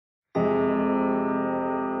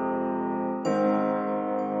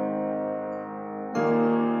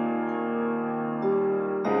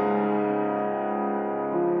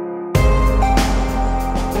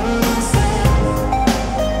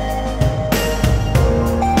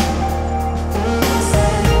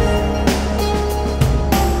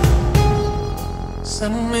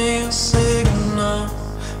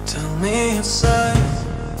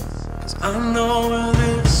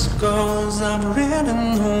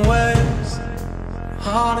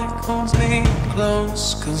heartache holds me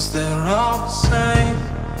close, 'cause they're all the same.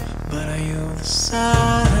 But are you the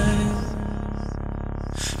same?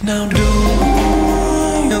 Now do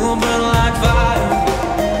you burn like fire?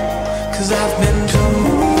 'Cause I've been too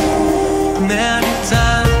many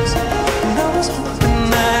times, and I was hoping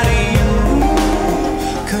that you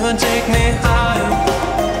could take me higher,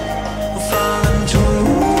 fall into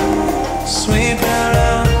sweet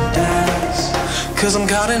paradise. 'Cause I'm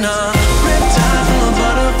caught in a riptide full of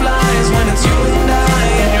butterflies, when it's you and I,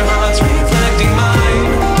 and your heart's reflecting mine.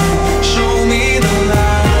 Show me the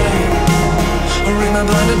light, or am I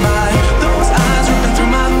blinded by those eyes ripping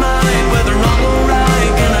through my mind? Whether wrong or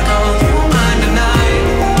right, can I call you mine tonight?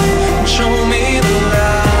 And show me the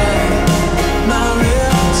light, my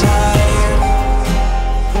riptide.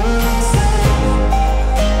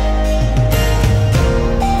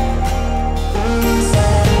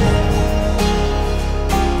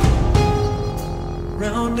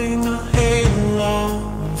 Rounding a halo,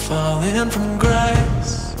 I'm falling from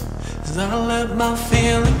grace. As I let my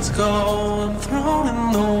feelings go, I'm thrown in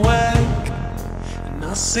the wake. And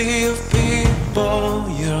I see of people,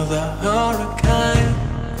 you're the hurricane,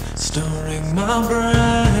 stirring my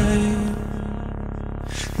brain.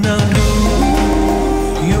 Now do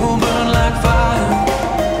you burn like fire?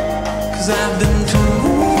 'Cause I've been too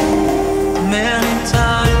many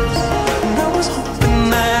times, and I was hoping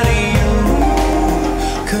that you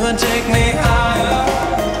could take me higher,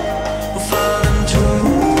 fall into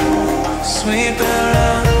sweet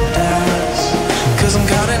paradise. 'Cause I'm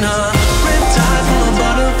caught in a riptide full of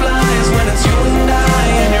butterflies, when it's you and I,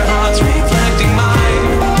 and your heart's reflecting mine.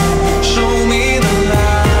 Show me the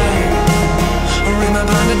light, or am I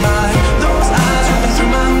blinded by those eyes ripping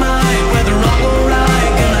through my mind? Whether wrong or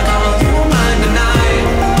right, can I call you mine tonight?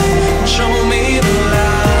 Show me the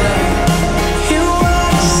light. Hear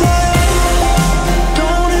what I say,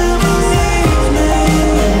 don't ever leave me,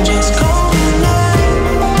 just call me night.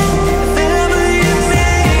 If ever you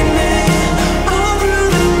need me, all through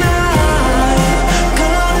the night.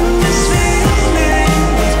 Caught in this feeling,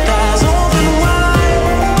 with eyes open wide.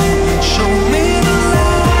 Show me the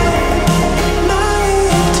light, my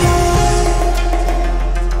riptide.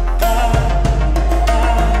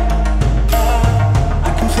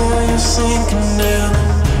 I can feel you sinking in,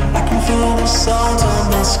 I can feel the salt on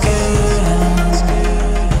my skin.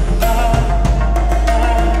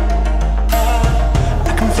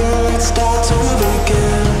 I can feel it start to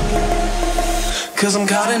begin. 'Cause I'm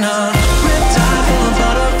caught in a riptide full of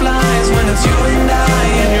butterflies, when it's you and I,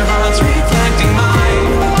 and